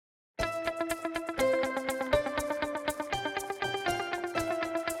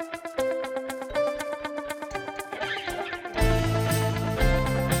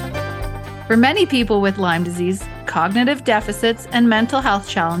For many people with Lyme disease, cognitive deficits and mental health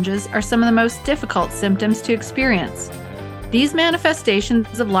challenges are some of the most difficult symptoms to experience. These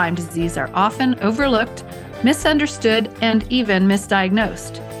manifestations of Lyme disease are often overlooked, misunderstood, and even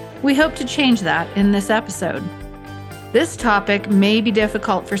misdiagnosed. We hope to change that in this episode. This topic may be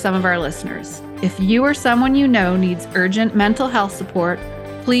difficult for some of our listeners. If you or someone you know needs urgent mental health support,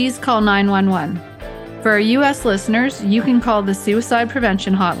 please call 911. For our U.S. listeners, you can call the Suicide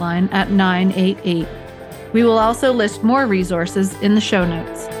Prevention Hotline at 988. We will also list more resources in the show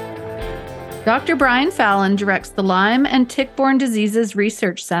notes. Dr. Brian Fallon directs the Lyme and Tick-Borne Diseases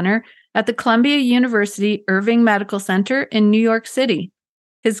Research Center at the Columbia University Irving Medical Center in New York City.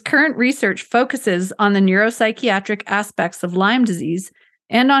 His current research focuses on the neuropsychiatric aspects of Lyme disease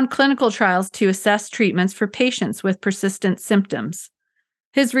and on clinical trials to assess treatments for patients with persistent symptoms.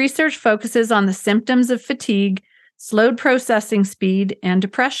 His research focuses on the symptoms of fatigue, slowed processing speed, and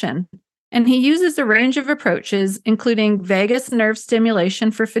depression, and he uses a range of approaches, including vagus nerve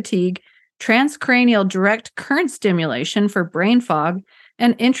stimulation for fatigue, transcranial direct current stimulation for brain fog,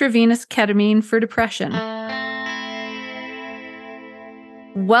 and intravenous ketamine for depression.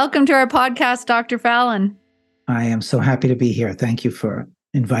 Welcome to our podcast, Dr. Fallon. I am so happy to be here. Thank you for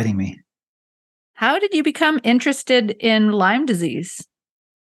inviting me. How did you become interested in Lyme disease?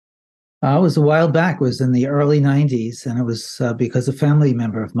 It was a while back. It was in the early 90s, and it was because a family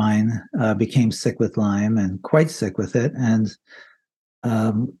member of mine became sick with Lyme and quite sick with it. And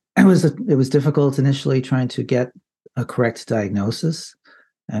it was difficult initially trying to get a correct diagnosis.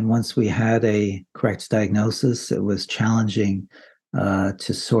 And once we had a correct diagnosis, it was challenging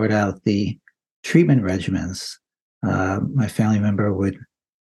to sort out the treatment regimens. My family member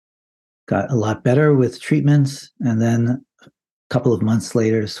got a lot better with treatments, and then couple of months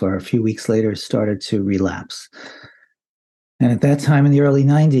later, or a few weeks later, started to relapse. And at that time in the early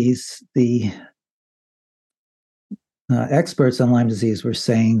 90s, the experts on Lyme disease were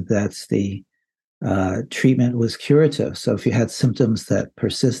saying that the treatment was curative. So if you had symptoms that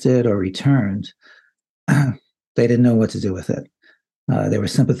persisted or returned, they didn't know what to do with it. They were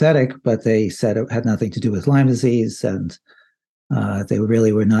sympathetic, but they said it had nothing to do with Lyme disease, and they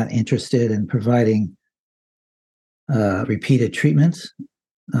really were not interested in providing repeated treatment.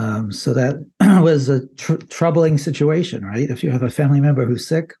 So that was a troubling situation, right? If you have a family member who's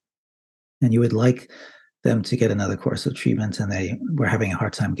sick and you would like them to get another course of treatment and they were having a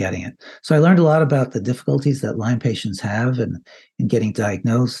hard time getting it. So I learned a lot about the difficulties that Lyme patients have in getting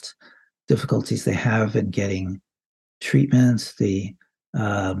diagnosed, difficulties they have in getting treatments, the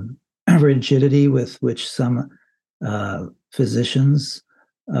rigidity with which some physicians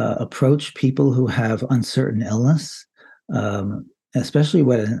approach people who have uncertain illness, especially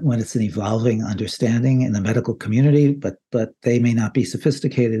when it's an evolving understanding in the medical community, but they may not be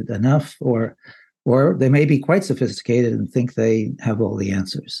sophisticated enough, or they may be quite sophisticated and think they have all the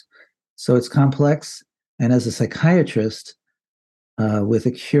answers. So it's complex. And as a psychiatrist with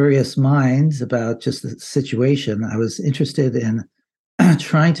a curious mind about just the situation, I was interested in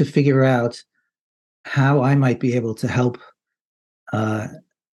trying to figure out how I might be able to help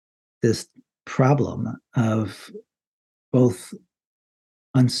this problem of both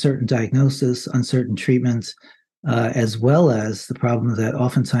uncertain diagnosis, uncertain treatment, as well as the problem that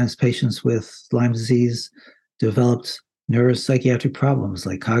oftentimes patients with Lyme disease developed neuropsychiatric problems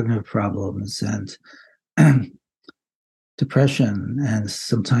like cognitive problems and depression and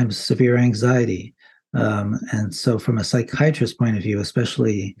sometimes severe anxiety. And so from a psychiatrist's point of view,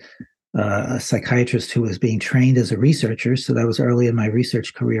 especially a psychiatrist who was being trained as a researcher, so that was early in my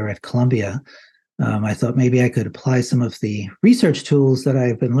research career at Columbia, I thought maybe I could apply some of the research tools that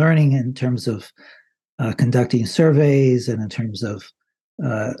I've been learning in terms of conducting surveys and in terms of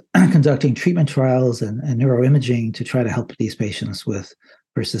conducting treatment trials and neuroimaging to try to help these patients with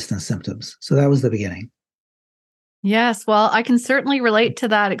persistent symptoms. So that was the beginning. Yes, well, I can certainly relate to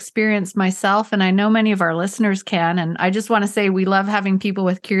that experience myself, and I know many of our listeners can. And I just want to say we love having people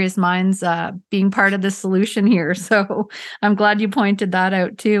with curious minds being part of the solution here. So I'm glad you pointed that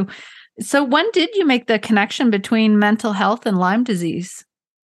out too. So when did you make the connection between mental health and Lyme disease?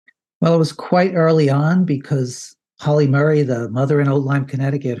 Well, it was quite early on because Holly Murray, the mother in Old Lyme,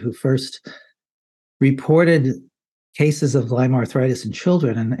 Connecticut, who first reported cases of Lyme arthritis in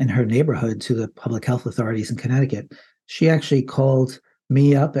children in her neighborhood to the public health authorities in Connecticut, she actually called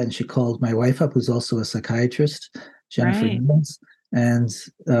me up and she called my wife up, who's also a psychiatrist, Jennifer Newlands. And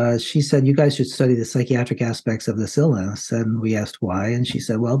she said, you guys should study the psychiatric aspects of this illness. And we asked why. And she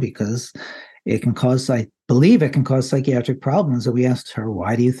said, well, because it can cause, I believe it can cause psychiatric problems. And we asked her,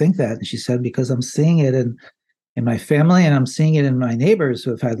 why do you think that? And she said, because I'm seeing it in in my family, and I'm seeing it in my neighbors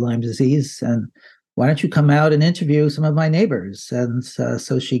who have had Lyme disease. And why don't you come out and interview some of my neighbors? And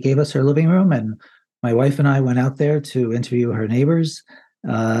so she gave us her living room, and my wife and I went out there to interview her neighbors.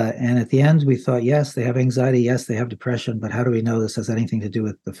 And at the end, we thought, yes, they have anxiety. Yes, they have depression. But how do we know this has anything to do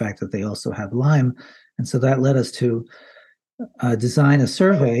with the fact that they also have Lyme? And so that led us to design a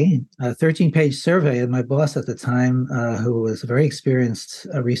survey, a 13-page survey. And my boss at the time, who was a very experienced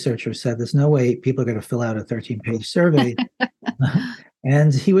researcher, said, there's no way people are going to fill out a 13-page survey.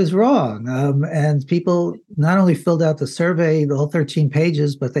 And he was wrong. And people not only filled out the survey, the whole 13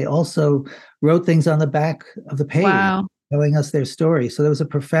 pages, but they also wrote things on the back of the page, Wow. telling us their story. So there was a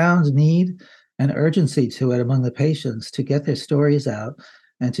profound need and urgency to it among the patients to get their stories out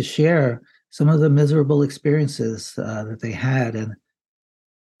and to share some of the miserable experiences that they had. And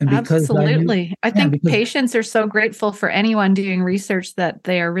because I knew, Absolutely. I yeah, think because patients are so grateful for anyone doing research that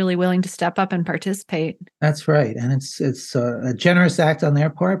they are really willing to step up and participate. that's right. And it's a generous act on their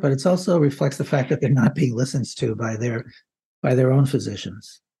part, but it's also reflects the fact that they're not being listened to by their own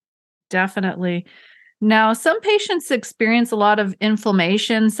physicians. Definitely. Now, some patients experience a lot of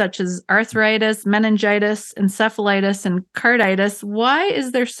inflammation, such as arthritis, meningitis, encephalitis, and carditis. Why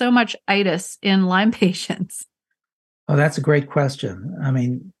is there so much itis in Lyme patients? Oh, that's a great question. I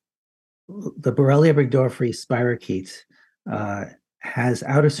mean, the Borrelia burgdorferi spirochete uh, has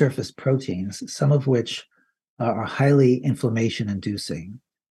outer surface proteins, some of which are highly inflammation inducing,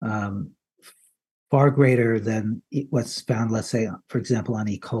 um, far greater than what's found, let's say, for example, on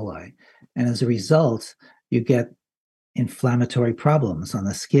E. coli. And as a result, you get inflammatory problems on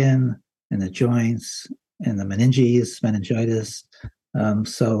the skin and the joints and the meningitis.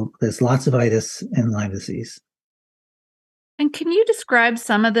 So there's lots of itis in Lyme disease. And can you describe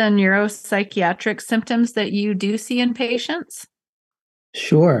some of the neuropsychiatric symptoms that you do see in patients?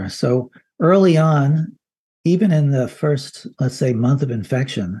 Sure. So early on, even in the first, let's say, month of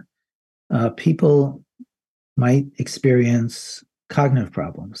infection, people might experience cognitive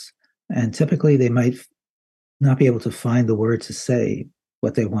problems. And typically, they might not be able to find the word to say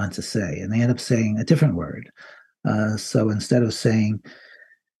what they want to say. And they end up saying a different word. So instead of saying,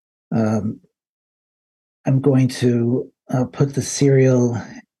 um, I'm going to put the cereal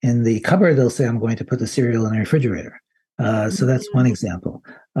in the cupboard, they'll say, I'm going to put the cereal in the refrigerator. So that's one example.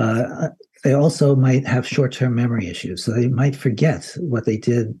 They also might have short-term memory issues. So they might forget what they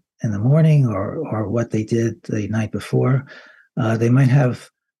did in the morning or what they did the night before. They might have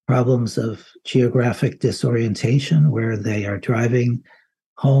problems of geographic disorientation where they are driving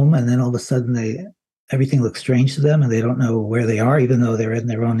home and then all of a sudden everything looks strange to them and they don't know where they are, even though they're in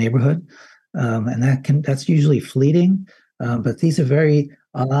their own neighborhood. And that's usually fleeting. But these are very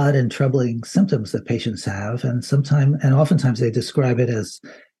odd and troubling symptoms that patients have, and oftentimes they describe it as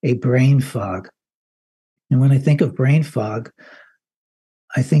a brain fog. And when I think of brain fog,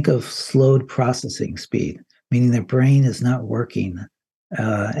 I think of slowed processing speed, meaning their brain is not working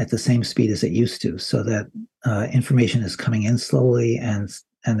at the same speed as it used to, so that information is coming in slowly, and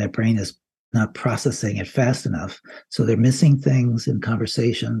their brain is not processing it fast enough. So they're missing things in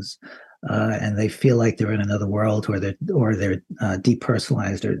conversations. And they feel like they're in another world, or they're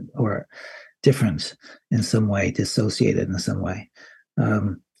depersonalized or different in some way, dissociated in some way.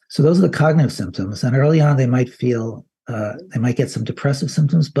 So those are the cognitive symptoms. And early on, they might get some depressive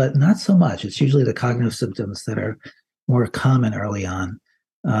symptoms, but not so much. It's usually the cognitive symptoms that are more common early on.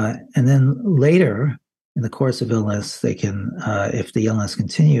 And then later in the course of illness, they can, if the illness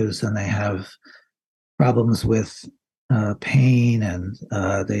continues and they have problems with pain, and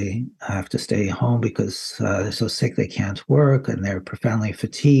they have to stay home because they're so sick they can't work, and they're profoundly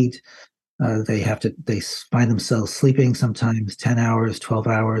fatigued. They find themselves sleeping sometimes 10 hours, 12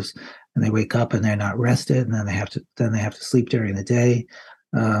 hours, and they wake up and they're not rested, and then they have to sleep during the day.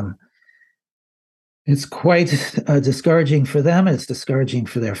 It's quite discouraging for them. It's discouraging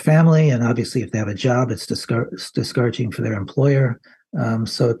for their family, and obviously, if they have a job, it's discouraging for their employer.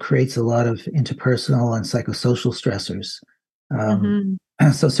 So it creates a lot of interpersonal and psychosocial stressors. Mhm.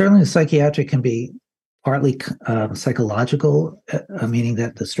 So certainly the psychiatric can be partly psychological, meaning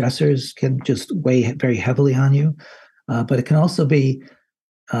that the stressors can just weigh very heavily on you. But it can also be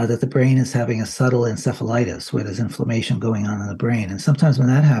that the brain is having a subtle encephalitis where there's inflammation going on in the brain. And sometimes when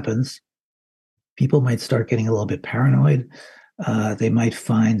that happens, people might start getting a little bit paranoid. They might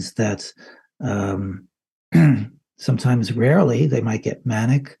find that um, sometimes, rarely, they might get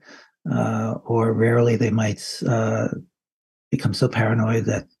manic, or rarely they might become so paranoid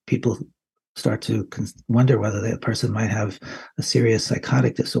that people start to wonder whether that person might have a serious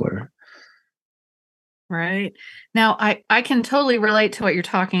psychotic disorder. Right. Now, I can totally relate to what you're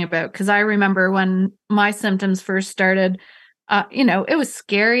talking about because I remember when my symptoms first started, it was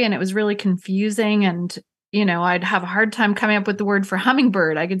scary and it was really confusing. And, I'd have a hard time coming up with the word for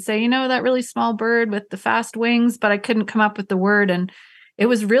hummingbird. I could say, that really small bird with the fast wings, but I couldn't come up with the word. And it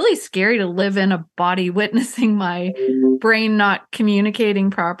was really scary to live in a body witnessing my brain not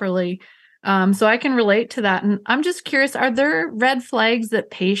communicating properly. So I can relate to that. And I'm just curious, are there red flags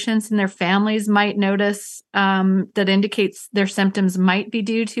that patients and their families might notice that indicates their symptoms might be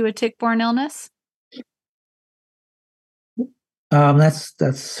due to a tick-borne illness?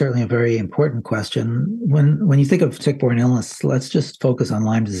 That's certainly a very important question. When you think of tick-borne illness, let's just focus on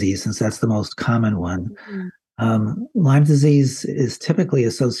Lyme disease since that's the most common one. Mhm. Lyme disease is typically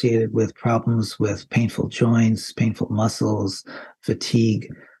associated with problems with painful joints, painful muscles, fatigue.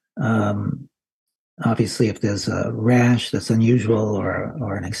 Um, Obviously, if there's a rash that's unusual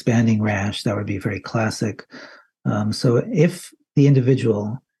or an expanding rash, that would be very classic. So if the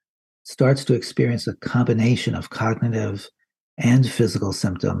individual starts to experience a combination of cognitive and physical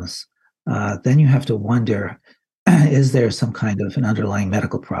symptoms, then you have to wonder, is there some kind of an underlying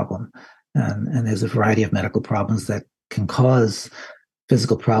medical problem? And there's a variety of medical problems that can cause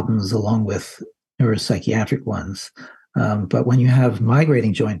physical problems along with neuropsychiatric ones. But when you have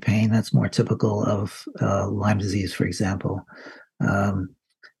migrating joint pain, that's more typical of Lyme disease, for example. Um,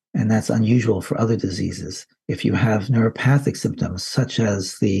 and that's unusual for other diseases. If you have neuropathic symptoms, such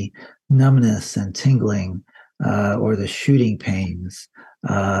as the numbness and tingling, or the shooting pains,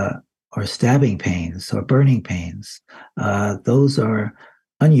 or stabbing pains, or burning pains, those are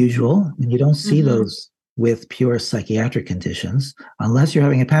unusual, and you don't see Mhm. those with pure psychiatric conditions, unless you're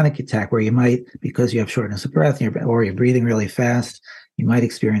having a panic attack where you might, because you have shortness of breath or you're breathing really fast, you might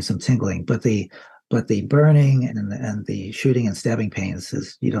experience some tingling. But the burning and the shooting and stabbing pains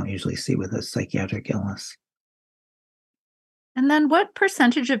is you don't usually see with a psychiatric illness. And then what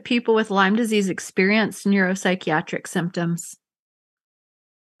percentage of people with Lyme disease experience neuropsychiatric symptoms?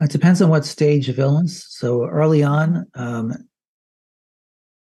 It depends on what stage of illness. So early on,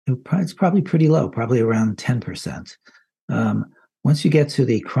 it's probably pretty low, probably around 10%. Um, Once you get to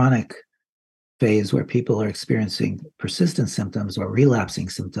the chronic phase where people are experiencing persistent symptoms or relapsing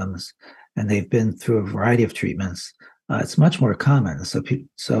symptoms, and they've been through a variety of treatments, it's much more common.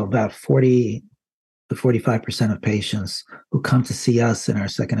 So about 40 to 45% of patients who come to see us in our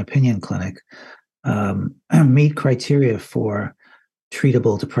second opinion clinic meet criteria for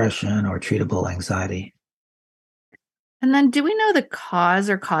treatable depression or treatable anxiety. And then do we know the cause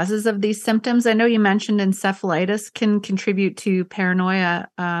or causes of these symptoms? I know you mentioned encephalitis can contribute to paranoia.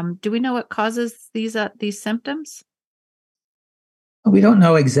 Do we know what causes these symptoms? We don't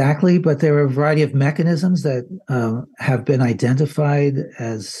know exactly, but there are a variety of mechanisms that have been identified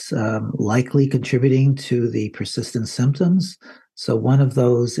as likely contributing to the persistent symptoms. So, one of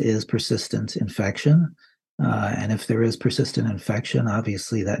those is persistent infection. And if there is persistent infection,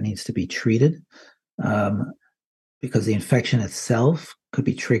 obviously that needs to be treated um, because the infection itself could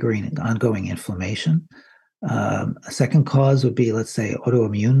be triggering ongoing inflammation. A second cause would be, let's say,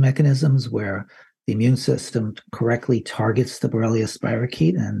 autoimmune mechanisms where the immune system correctly targets the Borrelia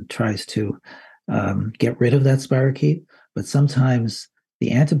spirochete and tries to get rid of that spirochete. But sometimes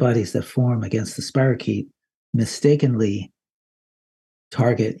the antibodies that form against the spirochete mistakenly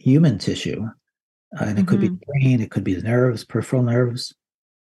target human tissue. And it could be Hmm. the brain, it could be the nerves, peripheral nerves.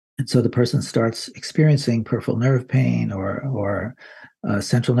 And so the person starts experiencing peripheral nerve pain or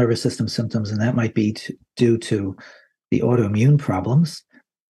central nervous system symptoms, and that might be due to the autoimmune problems,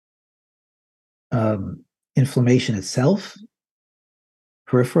 um, inflammation itself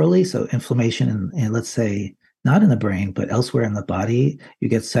peripherally. So inflammation in, let's say, not in the brain, but elsewhere in the body, you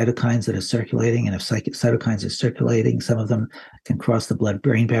get cytokines that are circulating. And if cytokines are circulating, some of them can cross the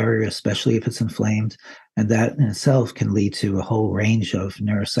blood-brain barrier, especially if it's inflamed. And that in itself can lead to a whole range of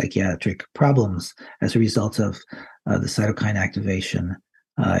neuropsychiatric problems as a result of the cytokine activation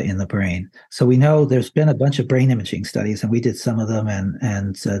in the brain. So we know there's been a bunch of brain imaging studies, and we did some of them,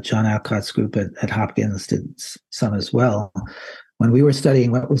 and John Alcott's group at Hopkins did some as well. When we were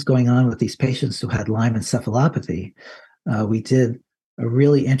studying what was going on with these patients who had Lyme encephalopathy, we did a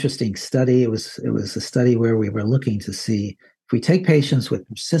really interesting study. It was a study where we were looking to see if we take patients with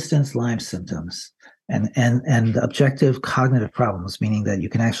persistent Lyme symptoms and objective cognitive problems, meaning that you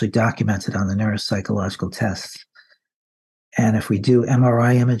can actually document it on the neuropsychological tests. And if we do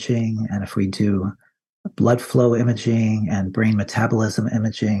MRI imaging, and if we do blood flow imaging and brain metabolism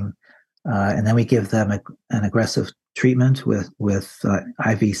imaging, and then we give them an aggressive treatment with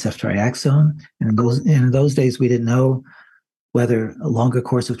IV ceftriaxone. And in those days, we didn't know whether a longer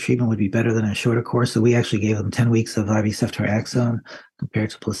course of treatment would be better than a shorter course. So we actually gave them 10 weeks of IV ceftriaxone compared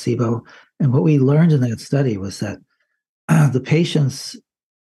to placebo. And what we learned in that study was that the patients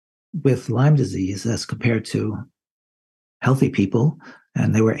with Lyme disease, as compared to healthy people,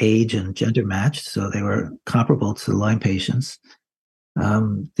 and they were age and gender matched, so they were comparable to Lyme patients.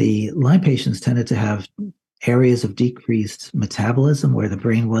 The Lyme patients tended to have areas of decreased metabolism where the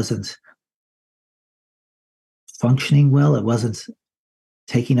brain wasn't functioning well. It wasn't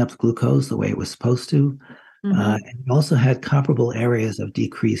taking up glucose the way it was supposed to. And it also had comparable areas of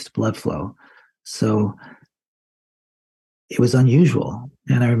decreased blood flow. So it was unusual.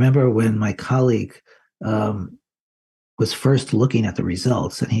 And I remember when my colleague was first looking at the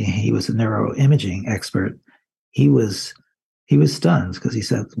results, and he was a neuroimaging expert, he was stunned because he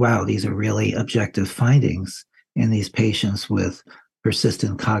said, wow, these are really objective findings in these patients with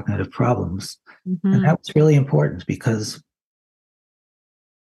persistent cognitive problems. And that was really important because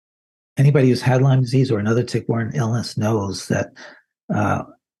anybody who's had Lyme disease or another tick-borne illness knows that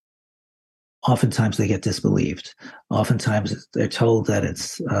oftentimes they get disbelieved. Oftentimes they're told that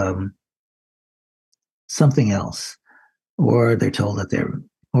it's something else, or they're told that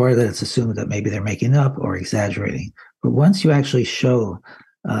that it's assumed that maybe they're making up or exaggerating. But once you actually show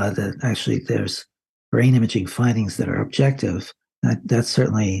that actually there's brain imaging findings that are objective, that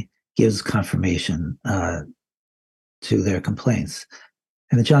certainly gives confirmation to their complaints.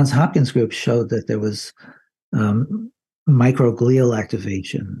 And the Johns Hopkins group showed that there was microglial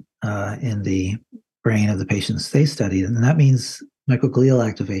activation in the brain of the patients they studied. And that means microglial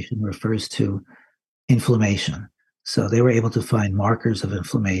activation refers to inflammation. So they were able to find markers of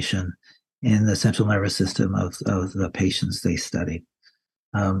inflammation in the central nervous system of the patients they studied.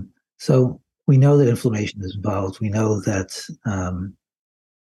 So we know that inflammation is involved. We know that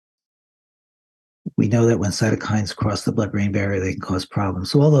when cytokines cross the blood-brain barrier, they can cause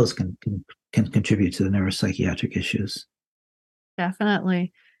problems. So all those can contribute to the neuropsychiatric issues.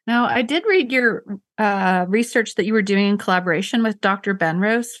 Definitely. Now, I did read your research that you were doing in collaboration with Dr.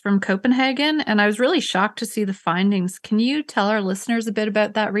 Benrose from Copenhagen, and I was really shocked to see the findings. Can you tell our listeners a bit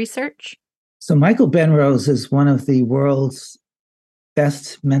about that research? So Michael Benrose is one of the world's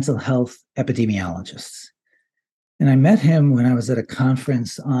best mental health epidemiologists. And I met him when I was at a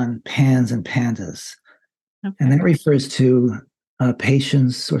conference on PANS and PANDAS. Okay. And that refers to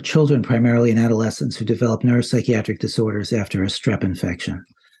patients or children, primarily in adolescents, who develop neuropsychiatric disorders after a strep infection.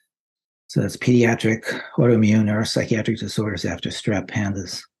 So that's pediatric autoimmune neuropsychiatric disorders after strep,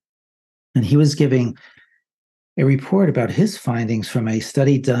 PANDAS. And he was giving a report about his findings from a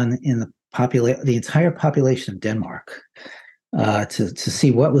study done in the entire population of Denmark to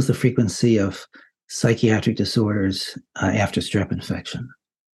see what was the frequency of psychiatric disorders after strep infection.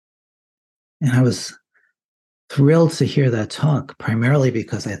 And I was thrilled to hear that talk, primarily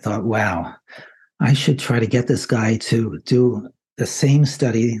because I thought, wow, I should try to get this guy to do the same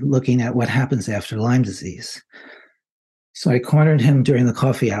study looking at what happens after Lyme disease. So I cornered him during the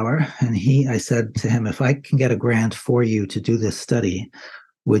coffee hour, and I said to him, if I can get a grant for you to do this study,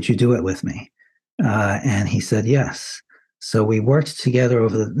 would you do it with me? And he said yes. So we worked together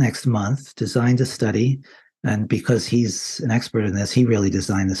over the next month, designed a study, and because he's an expert in this, he really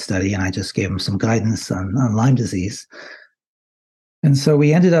designed the study, and I just gave him some guidance on Lyme disease. And so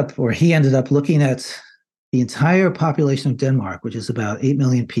he ended up looking at the entire population of Denmark, which is about 8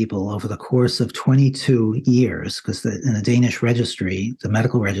 million people, over the course of 22 years, because in the Danish registry, the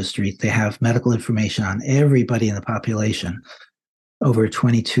medical registry, they have medical information on everybody in the population over a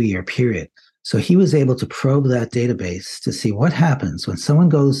 22-year period. So he was able to probe that database to see what happens when someone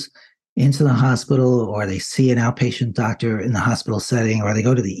goes into the hospital, or they see an outpatient doctor in the hospital setting, or they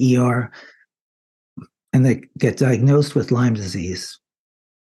go to the ER and they get diagnosed with Lyme disease.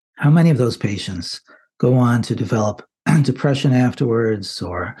 How many of those patients go on to develop depression afterwards,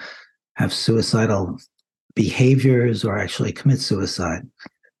 or have suicidal behaviors, or actually commit suicide?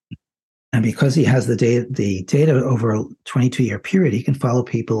 And because he has the data over a 22-year period, he can follow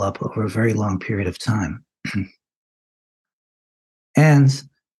people up over a very long period of time. And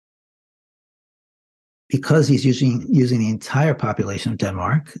because he's using the entire population of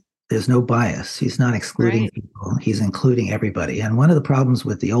Denmark, there's no bias. He's not excluding people. He's including everybody. And one of the problems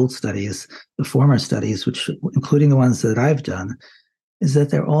with the old studies, the former studies, which including the ones that I've done, is that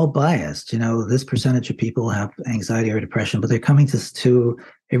they're all biased. This percentage of people have anxiety or depression, but they're coming to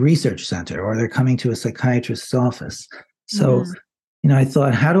a research center, or they're coming to a psychiatrist's office. So, I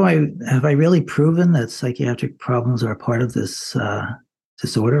thought, have I really proven that psychiatric problems are a part of this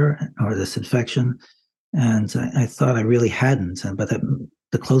disorder or this infection? And I thought I really hadn't. But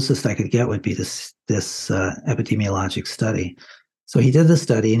the closest I could get would be this epidemiologic study. So he did the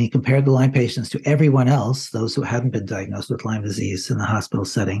study and he compared the Lyme patients to everyone else, those who hadn't been diagnosed with Lyme disease in the hospital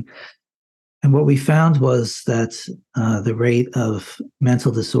setting. And what we found was that the rate of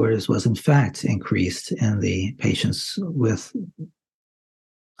mental disorders was in fact increased in the patients with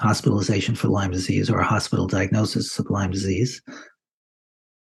hospitalization for Lyme disease or a hospital diagnosis of Lyme disease.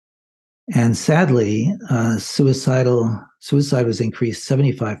 And sadly, suicide was increased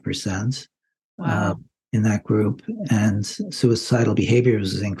 75%. Wow. In that group, and suicidal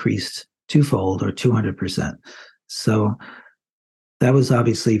behaviors was increased twofold or 200%. So that was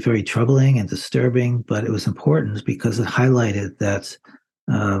obviously very troubling and disturbing, but it was important because it highlighted that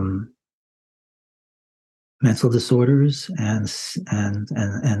mental disorders and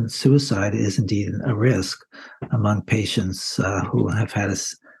suicide is indeed a risk among patients who have had a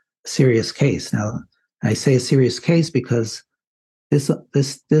serious case. Now, I say a serious case because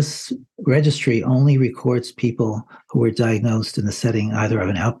this registry only records people who were diagnosed in the setting either of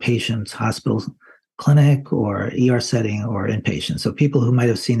an outpatient hospital clinic or ER setting or inpatient. So people who might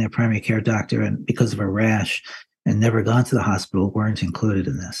have seen their primary care doctor and because of a rash and never gone to the hospital weren't included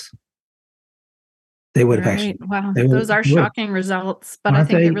in this. They would have actually. Wow. Those are shocking results, but I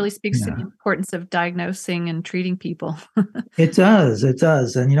think it really speaks to the importance of diagnosing and treating people. It does.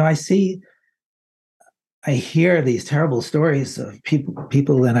 And, I hear these terrible stories of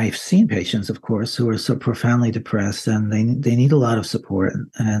people, and I've seen patients, of course, who are so profoundly depressed, and they need a lot of support.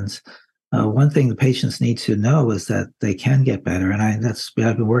 And one thing the patients need to know is that they can get better. And I've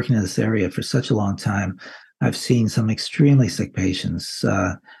been working in this area for such a long time. I've seen some extremely sick patients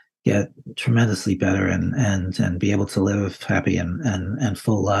get tremendously better and be able to live happy and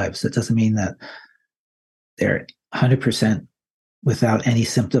full lives. It doesn't mean that they're 100% without any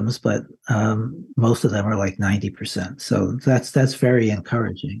symptoms, but most of them are like 90%. So that's very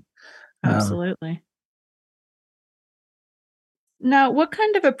encouraging. Absolutely. Now, what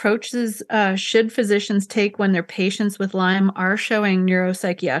kind of approaches should physicians take when their patients with Lyme are showing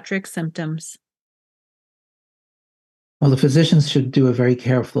neuropsychiatric symptoms? Well, the physicians should do a very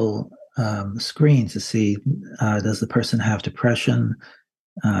careful screen to see does the person have depression,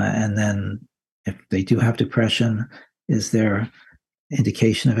 and then if they do have depression, is there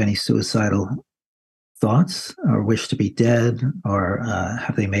indication of any suicidal thoughts or wish to be dead, or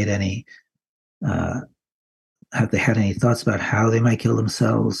have they had any thoughts about how they might kill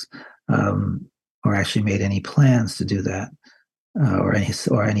themselves, or actually made any plans to do that, or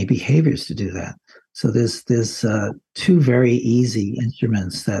any behaviors to do that. So there's two very easy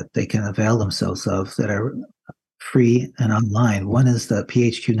instruments that they can avail themselves of that are free and online. One is the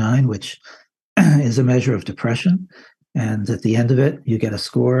PHQ-9, which is a measure of depression. And at the end of it, you get a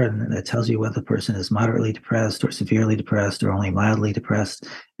score, and it tells you whether the person is moderately depressed or severely depressed or only mildly depressed.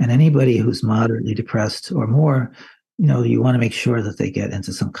 And anybody who's moderately depressed or more, you want to make sure that they get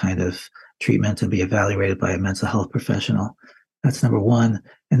into some kind of treatment and be evaluated by a mental health professional. That's number one.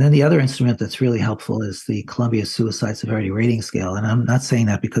 And then the other instrument that's really helpful is the Columbia Suicide Severity Rating Scale. And I'm not saying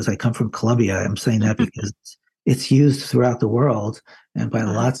that because I come from Columbia. I'm saying that because it's used throughout the world and by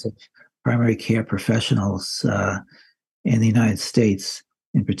lots of primary care professionals in the United States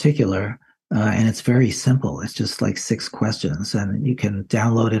in particular. And it's very simple. It's just like 6 questions, and you can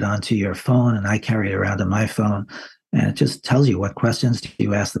download it onto your phone, and I carry it around on my phone. And it just tells you what questions do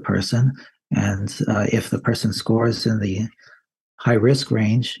you ask the person. And if the person scores in the high risk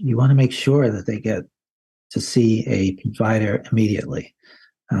range, you want to make sure that they get to see a provider immediately.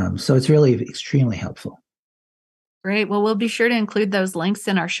 So it's really extremely helpful. Great. Well, we'll be sure to include those links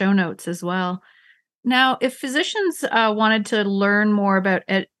in our show notes as well. Now, if physicians wanted to learn more about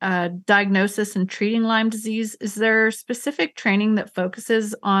diagnosis and treating Lyme disease, is there specific training that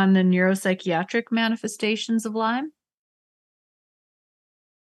focuses on the neuropsychiatric manifestations of Lyme?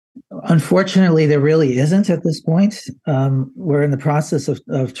 Unfortunately, there really isn't at this point. We're in the process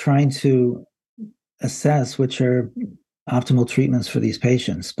of trying to assess which are optimal treatments for these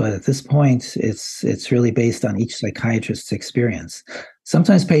patients. But at this point, it's really based on each psychiatrist's experience.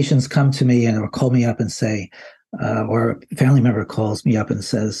 Sometimes patients come to me or call me up and say, or a family member calls me up and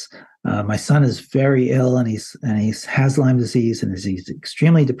says, my son is very ill and he has Lyme disease and he's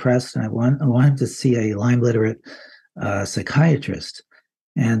extremely depressed, and I want him to see a Lyme literate psychiatrist.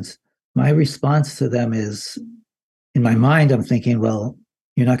 And my response to them is, in my mind, I'm thinking, well,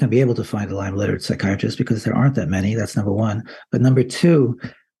 you're not going to be able to find a Lyme literate psychiatrist because there aren't that many. That's number one. But number two,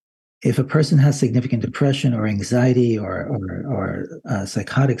 if a person has significant depression or anxiety or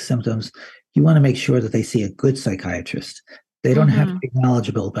psychotic symptoms, you want to make sure that they see a good psychiatrist. They don't have to Mm-hmm. be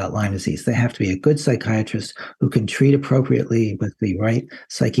knowledgeable about Lyme disease. They have to be a good psychiatrist who can treat appropriately with the right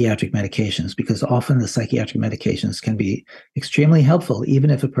psychiatric medications, because often the psychiatric medications can be extremely helpful,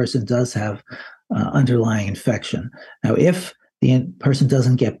 even if a person does have underlying infection. Now, if the person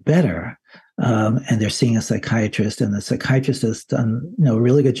doesn't get better, and they're seeing a psychiatrist, and the psychiatrist has done a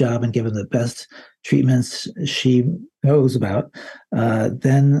really good job and given the best treatments she knows about,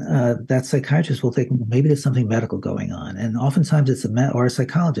 then that psychiatrist will think, well, maybe there's something medical going on. And oftentimes it's or a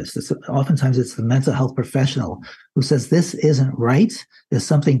psychologist. Oftentimes it's the mental health professional who says, this isn't right. There's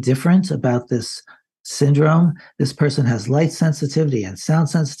something different about this syndrome. This person has light sensitivity and sound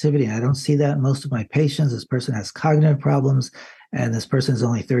sensitivity. And I don't see that in most of my patients. This person has cognitive problems, and this person is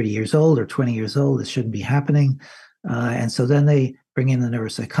only 30 years old or 20 years old. This shouldn't be happening. And so then they bring in the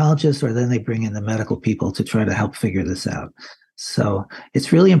neuropsychologist, or then they bring in the medical people to try to help figure this out. So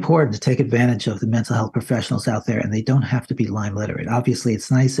it's really important to take advantage of the mental health professionals out there, and they don't have to be Lyme literate. Obviously,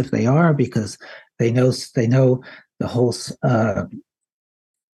 it's nice if they are, because they know the whole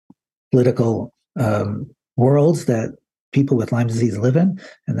political worlds that people with Lyme disease live in,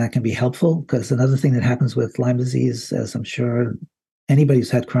 and that can be helpful. Because another thing that happens with Lyme disease, as I'm sure anybody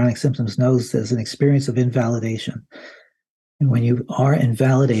who's had chronic symptoms knows, there's an experience of invalidation. And when you are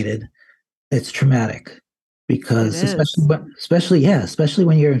invalidated, it's traumatic, because especially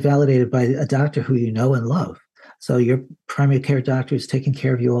when you're invalidated by a doctor who you know and love. So your primary care doctor is taking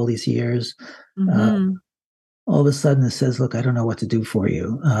care of you all these years. Mm-hmm. All of a sudden it says, look, I don't know what to do for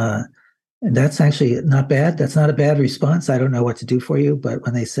you. And that's actually not bad. That's not a bad response. I don't know what to do for you. But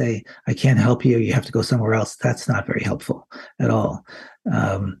when they say, I can't help you, you have to go somewhere else, that's not very helpful at all.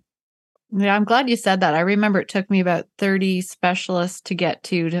 Yeah, I'm glad you said that. I remember it took me about 30 specialists to get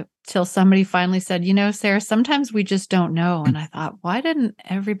to till somebody finally said, Sarah, sometimes we just don't know. And I thought, why didn't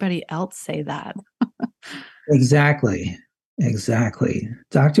everybody else say that? Exactly.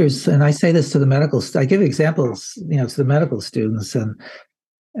 Doctors, and I say this to the medical, I give examples, to the medical students, and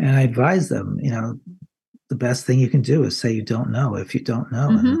I advise them, the best thing you can do is say you don't know if you don't know,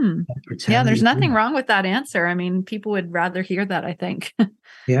 Mm-hmm. and pretend. Yeah, there's nothing wrong with that answer. I mean, people would rather hear that, I think.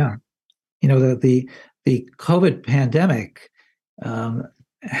 Yeah. The COVID pandemic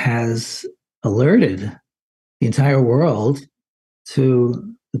has alerted the entire world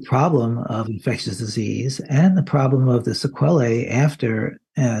to the problem of infectious disease and the problem of the sequelae after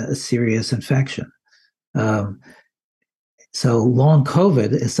a serious infection. So long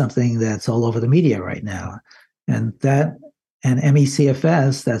COVID is something that's all over the media right now. And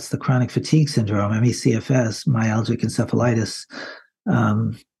MECFS, that's the chronic fatigue syndrome, MECFS, myalgic encephalitis,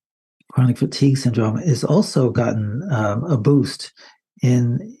 chronic fatigue syndrome, is also gotten a boost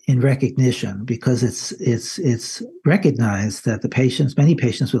in recognition, because it's recognized that many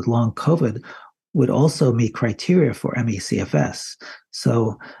patients with long COVID would also meet criteria for MECFS.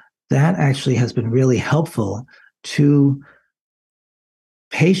 So that actually has been really helpful to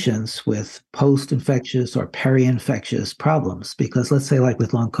patients with post-infectious or peri-infectious problems, because let's say, like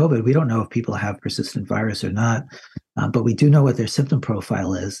with long COVID, we don't know if people have persistent virus or not, but we do know what their symptom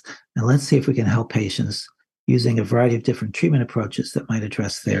profile is. And let's see if we can help patients using a variety of different treatment approaches that might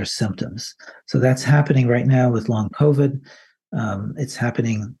address their symptoms. So that's happening right now with long COVID. It's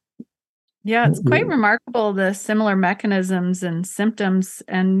happening. Yeah, it's quite remarkable, the similar mechanisms and symptoms,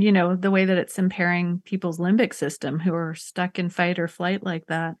 and, the way that it's impairing people's limbic system who are stuck in fight or flight like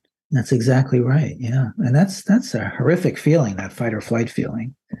that. That's exactly right. Yeah. And that's a horrific feeling, that fight or flight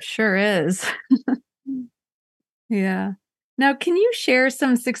feeling. Sure is. Yeah. Now, can you share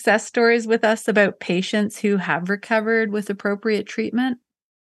some success stories with us about patients who have recovered with appropriate treatment?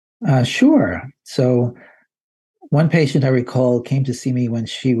 Sure. So one patient I recall came to see me when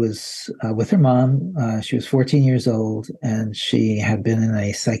she was with her mom. She was 14 years old, and she had been in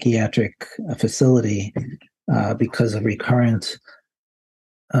a psychiatric facility because of recurrent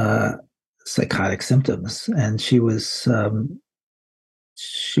psychotic symptoms. And she was,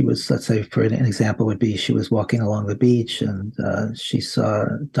 let's say, for an example would be, she was walking along the beach, and she saw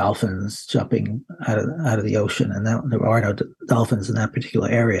dolphins jumping out of the ocean, and there are no dolphins in that particular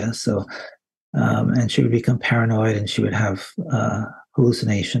area. So and she would become paranoid, and she would have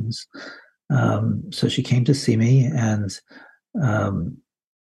hallucinations. So she came to see me, and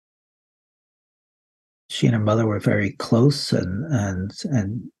she and her mother were very close, and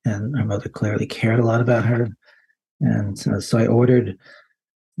her mother clearly cared a lot about her. And so I ordered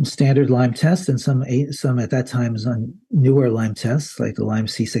standard Lyme tests and some at that time newer Lyme tests, like the Lyme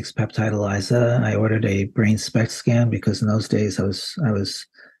C6 peptide ELISA. I ordered a brain SPECT scan, because in those days I was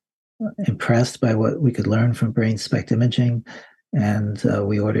impressed by what we could learn from brain SPECT imaging. and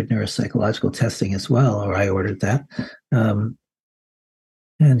we ordered neuropsychological testing as well, or I ordered that. Um,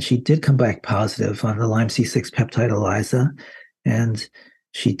 and she did come back positive on the Lyme C6 peptide ELISA, and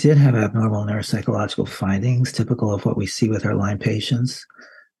she did have abnormal neuropsychological findings, typical of what we see with our Lyme patients.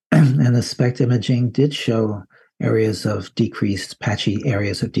 And the SPECT imaging did show areas of decreased, patchy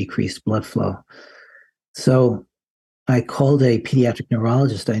areas of decreased blood flow. So I called a pediatric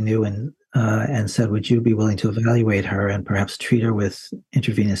neurologist I knew and said, would you be willing to evaluate her and perhaps treat her with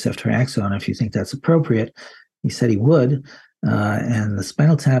intravenous ceftriaxone if you think that's appropriate? He said he would. And the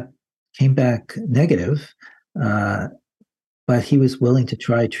spinal tap came back negative, but he was willing to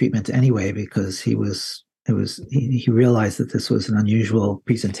try treatment anyway because he realized that this was an unusual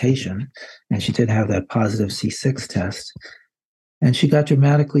presentation, and she did have that positive C6 test, and she got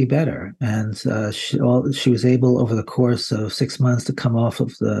dramatically better. And she was able over the course of 6 months to come off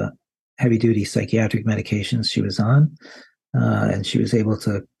of the heavy duty psychiatric medications she was on, and she was able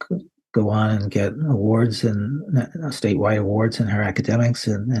to go on and get awards and statewide awards in her academics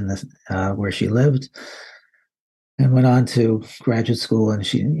and where she lived, and went on to graduate school, and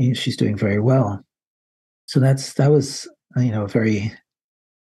she's doing very well. So that was very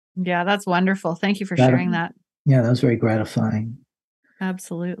Yeah, that's wonderful. Thank you for sharing that. Yeah, that was very gratifying.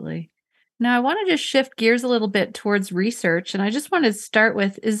 Absolutely. Now, I want to just shift gears a little bit towards research, and I just want to start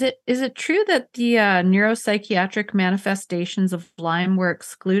with: is it true that the neuropsychiatric manifestations of Lyme were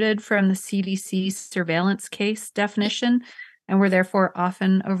excluded from the CDC surveillance case definition, and were therefore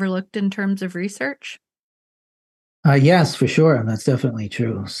often overlooked in terms of research? Yes, for sure, and that's definitely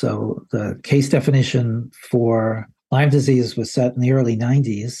true. So the case definition for Lyme disease was set in the early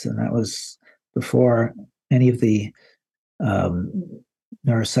 '90s, and that was before any of the um,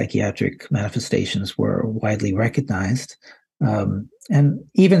 neuropsychiatric manifestations were widely recognized. And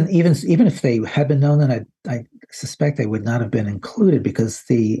even if they had been known, then I suspect they would not have been included because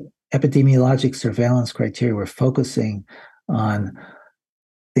the epidemiologic surveillance criteria were focusing on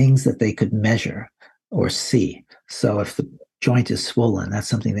things that they could measure or see. So if the joint is swollen, that's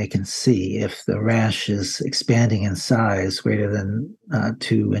something they can see. If the rash is expanding in size greater than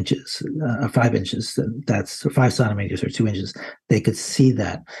 2 inches, 5 inches, that's 5 centimeters or 2 inches, they could see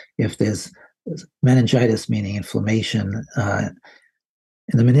that. If there's meningitis, meaning inflammation,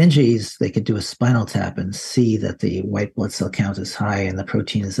 in the meninges, they could do a spinal tap and see that the white blood cell count is high and the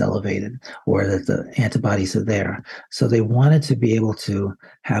protein is elevated, or that the antibodies are there. So they wanted to be able to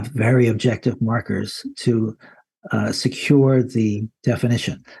have very objective markers to secure the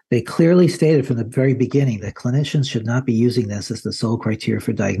definition. They clearly stated from the very beginning that clinicians should not be using this as the sole criteria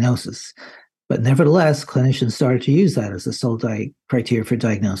for diagnosis. But nevertheless, clinicians started to use that as the sole criteria for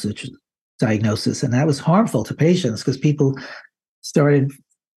diagnosis. And that was harmful to patients because people started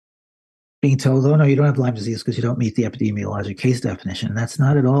being told, oh, no, you don't have Lyme disease because you don't meet the epidemiologic case definition. And that's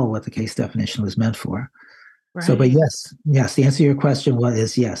not at all what the case definition was meant for. Right. So, but yes, the answer to your question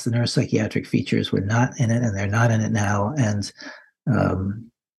is yes, the neuropsychiatric features were not in it, and they're not in it now. And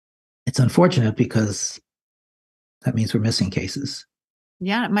it's unfortunate because that means we're missing cases.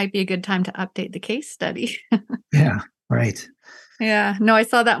 Yeah, it might be a good time to update the case study. Yeah, right. Yeah, no, I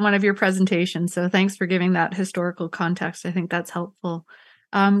saw that in one of your presentations. So thanks for giving that historical context. I think that's helpful.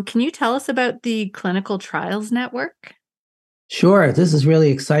 Can you tell us about the Clinical Trials Network? Sure. This is really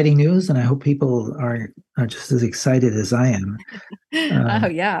exciting news, and I hope people are just as excited as I am. Oh,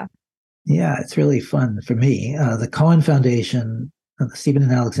 yeah. Yeah, it's really fun for me. The Cohen Foundation, the Stephen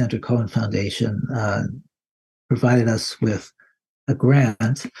and Alexandra Cohen Foundation, provided us with a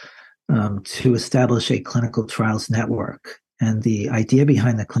grant to establish a clinical trials network. And the idea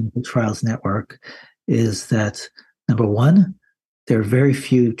behind the clinical trials network is that, number one, there are very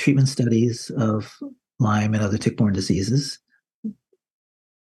few treatment studies of Lyme and other tick-borne diseases.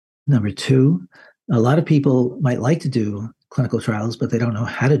 Number two, a lot of people might like to do clinical trials, but they don't know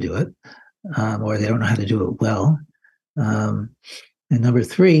how to do it, or they don't know how to do it well. And number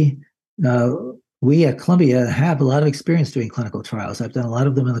three, we at Columbia have a lot of experience doing clinical trials. I've done a lot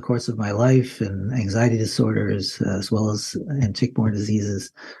of them in the course of my life, and anxiety disorders, as well as in tick-borne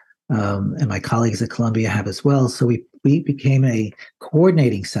diseases. And my colleagues at Columbia have as well. So we became a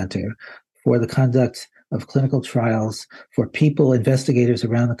coordinating center for the conduct of clinical trials for people, investigators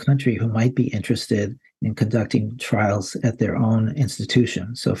around the country who might be interested in conducting trials at their own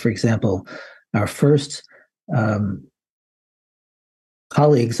institution. So, for example, our first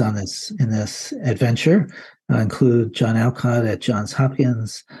colleagues in this adventure include John Alcott at Johns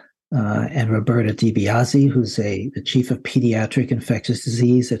Hopkins and Roberta DiBiase, who's the chief of pediatric infectious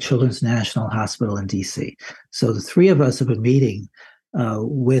disease at Children's National Hospital in DC. So the three of us have been meeting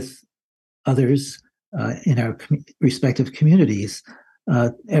with others in our respective communities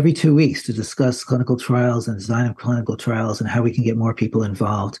every 2 weeks to discuss clinical trials and design of clinical trials and how we can get more people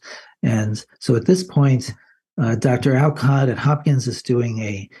involved. And so at this point, Dr. Alcott at Hopkins is doing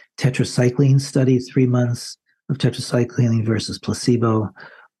a tetracycline study, 3 months of tetracycline versus placebo.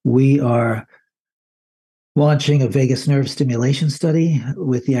 We are launching a vagus nerve stimulation study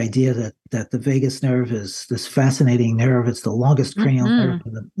with the idea that the vagus nerve is this fascinating nerve. It's the longest cranial nerve.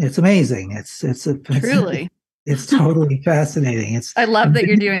 It's amazing. Truly. It's totally fascinating. I love that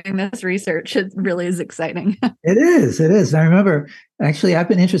you're doing this research. It really is exciting. It is. It is. I remember, actually, I've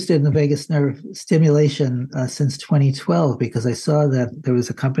been interested in the vagus nerve stimulation since 2012 because I saw that there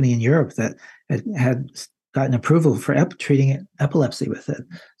was a company in Europe that had gotten approval for treating epilepsy with it.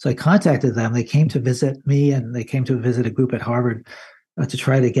 So I contacted them. They came to visit me, and they came to visit a group at Harvard to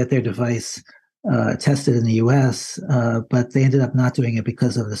try to get their device tested in the U.S., but they ended up not doing it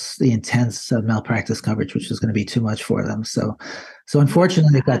because of the intense malpractice coverage, which was going to be too much for them. So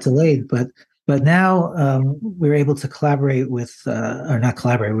unfortunately, it got delayed. But now we're able to collaborate with, or not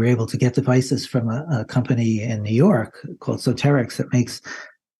collaborate. We're able to get devices from a company in New York called Soterix that makes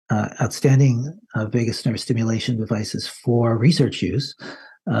outstanding vagus nerve stimulation devices for research use.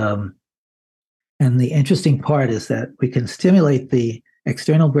 And the interesting part is that we can stimulate the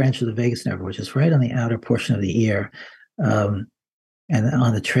external branch of the vagus nerve, which is right on the outer portion of the ear, and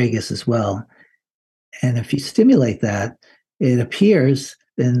on the tragus as well. And if you stimulate that, it appears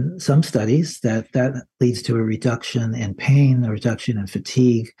in some studies that leads to a reduction in pain, a reduction in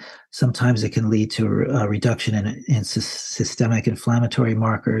fatigue. Sometimes it can lead to a reduction in systemic inflammatory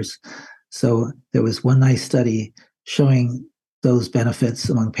markers. So there was one nice study showing those benefits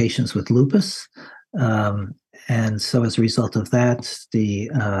among patients with lupus. And so as a result of that,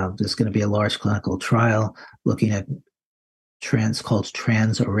 there's going to be a large clinical trial looking at called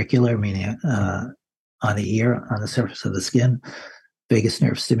transauricular, meaning on the ear, on the surface of the skin, vagus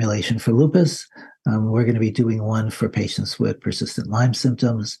nerve stimulation for lupus. We're going to be doing one for patients with persistent Lyme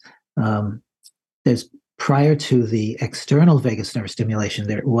symptoms. There's prior to the external vagus nerve stimulation,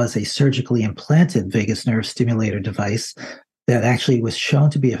 there was a surgically implanted vagus nerve stimulator device that actually was shown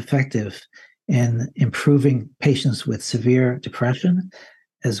to be effective in improving patients with severe depression,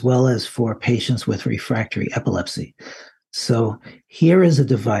 as well as for patients with refractory epilepsy. So here is a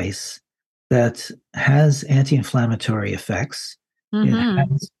device that has anti-inflammatory effects. It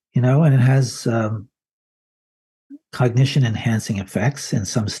has, and it has cognition enhancing effects in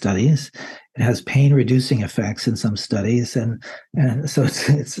some studies. It has pain reducing effects in some studies, and so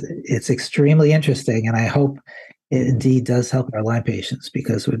it's extremely interesting. And I hope it indeed does help our Lyme patients,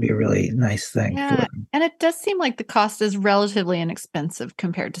 because it would be a really nice thing for them. And it does seem like the cost is relatively inexpensive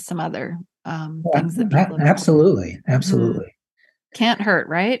compared to some other things that people have. Absolutely. Can't hurt,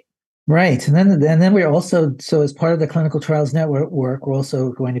 right? Right. And then we're also, so as part of the clinical trials network work, we're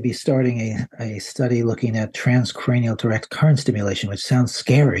also going to be starting a study looking at transcranial direct current stimulation, which sounds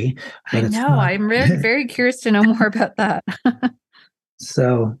scary. I know. I'm very curious to know more about that.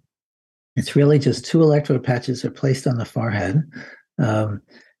 So it's really just 2 electrode patches are placed on the forehead.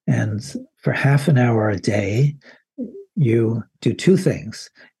 And for half an hour a day, you do 2 things.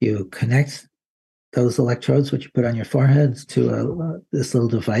 You connect those electrodes, which you put on your forehead, to this little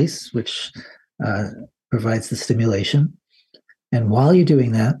device, which provides the stimulation. And while you're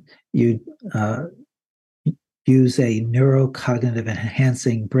doing that, you use a neurocognitive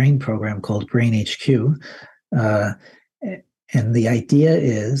enhancing brain program called Brain HQ. And the idea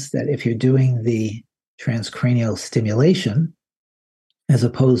is that if you're doing the transcranial stimulation, as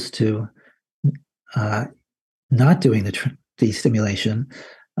opposed to not doing the stimulation,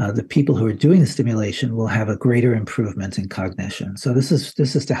 the people who are doing the stimulation will have a greater improvement in cognition. So this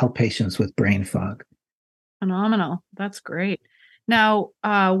is to help patients with brain fog. Phenomenal. That's great. Now,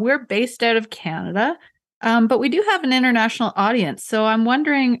 we're based out of Canada, but we do have an international audience. So I'm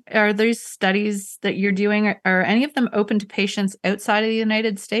wondering, are these studies that you're doing, are any of them open to patients outside of the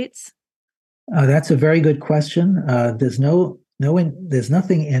United States? That's a very good question. There's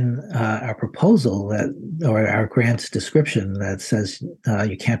nothing in our proposal or our grant description that says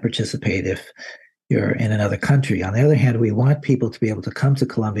you can't participate if you're in another country. On the other hand, we want people to be able to come to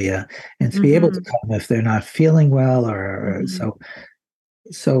Columbia and to be able to come if they're not feeling well, or so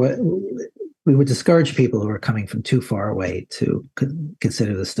we would discourage people who are coming from too far away to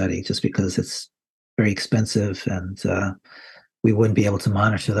consider the study, just because it's very expensive and we wouldn't be able to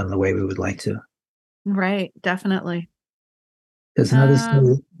monitor them the way we would like to. Right, definitely. There's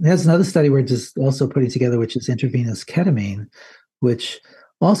another study we're just also putting together, which is intravenous ketamine, which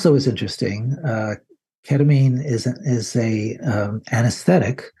also is interesting. Ketamine is a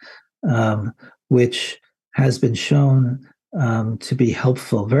anesthetic, which has been shown to be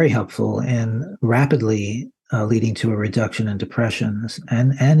helpful, very helpful in rapidly leading to a reduction in depression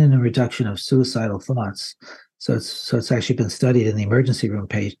and in a reduction of suicidal thoughts. So it's actually been studied in the emergency room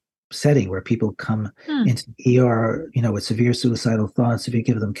setting where people come into the ER, with severe suicidal thoughts. If you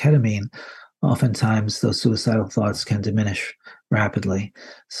give them ketamine, oftentimes those suicidal thoughts can diminish rapidly.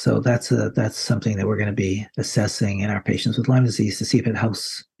 So that's something that we're going to be assessing in our patients with Lyme disease to see if it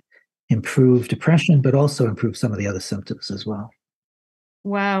helps improve depression, but also improve some of the other symptoms as well.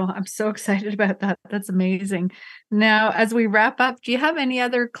 Wow, I'm so excited about that. That's amazing. Now, as we wrap up, do you have any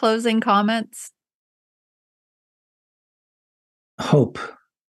other closing comments? Hope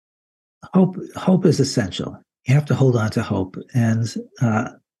is essential. You have to hold on to hope. And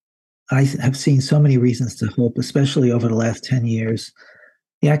I have seen so many reasons to hope, especially over the last 10 years.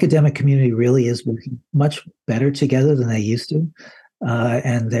 The academic community really is working much better together than they used to.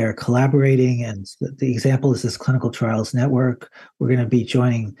 And they're collaborating. And the example is this clinical trials network. We're going to be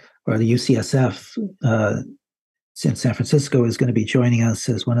joining, or the UCSF in San Francisco is going to be joining us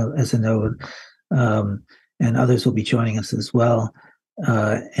as a node, and others will be joining us as well.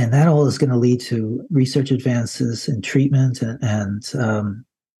 And that all is going to lead to research advances in treatment. And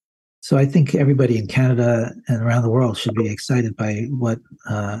so I think everybody in Canada and around the world should be excited by what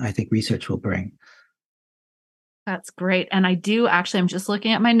I think research will bring. That's great. And I'm just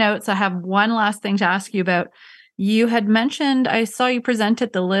looking at my notes. I have one last thing to ask you about. You had mentioned, I saw you present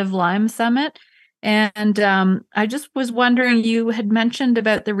at the Live Lyme Summit. And I just was wondering, you had mentioned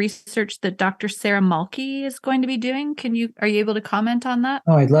about the research that Dr. Sarah Mulkey is going to be doing. Are you able to comment on that?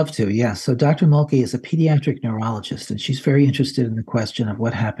 Oh, I'd love to. Yeah. So Dr. Mulkey is a pediatric neurologist, and she's very interested in the question of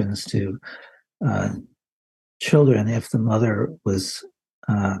what happens to children if the mother was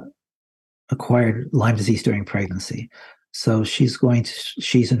acquired Lyme disease during pregnancy. So she's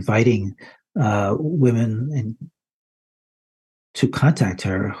inviting women to contact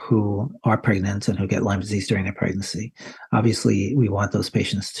her who are pregnant and who get Lyme disease during their pregnancy. Obviously, we want those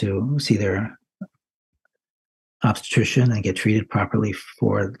patients to see their obstetrician and get treated properly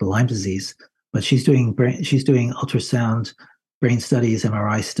for the Lyme disease. But she's doing ultrasound, brain studies,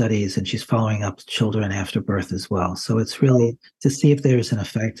 MRI studies, and she's following up children after birth as well. So it's really to see if there's an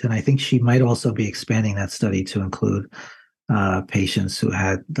effect. And I think she might also be expanding that study to include patients who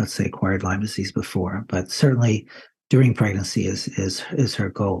had, let's say, acquired Lyme disease before. But certainly during pregnancy is her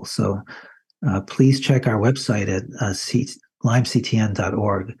goal. So please check our website at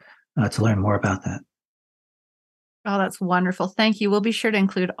lymectn.org to learn more about that. Oh, that's wonderful. Thank you. We'll be sure to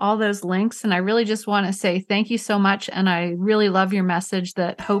include all those links. And I really just want to say thank you so much. And I really love your message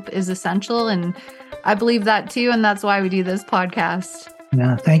that hope is essential. And I believe that too. And that's why we do this podcast.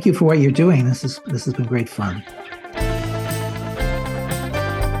 Yeah, thank you for what you're doing. This has been great fun.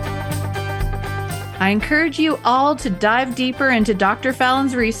 I encourage you all to dive deeper into Dr.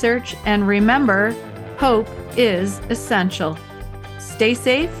 Fallon's research. And remember, hope is essential. Stay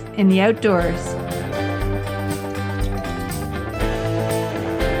safe in the outdoors.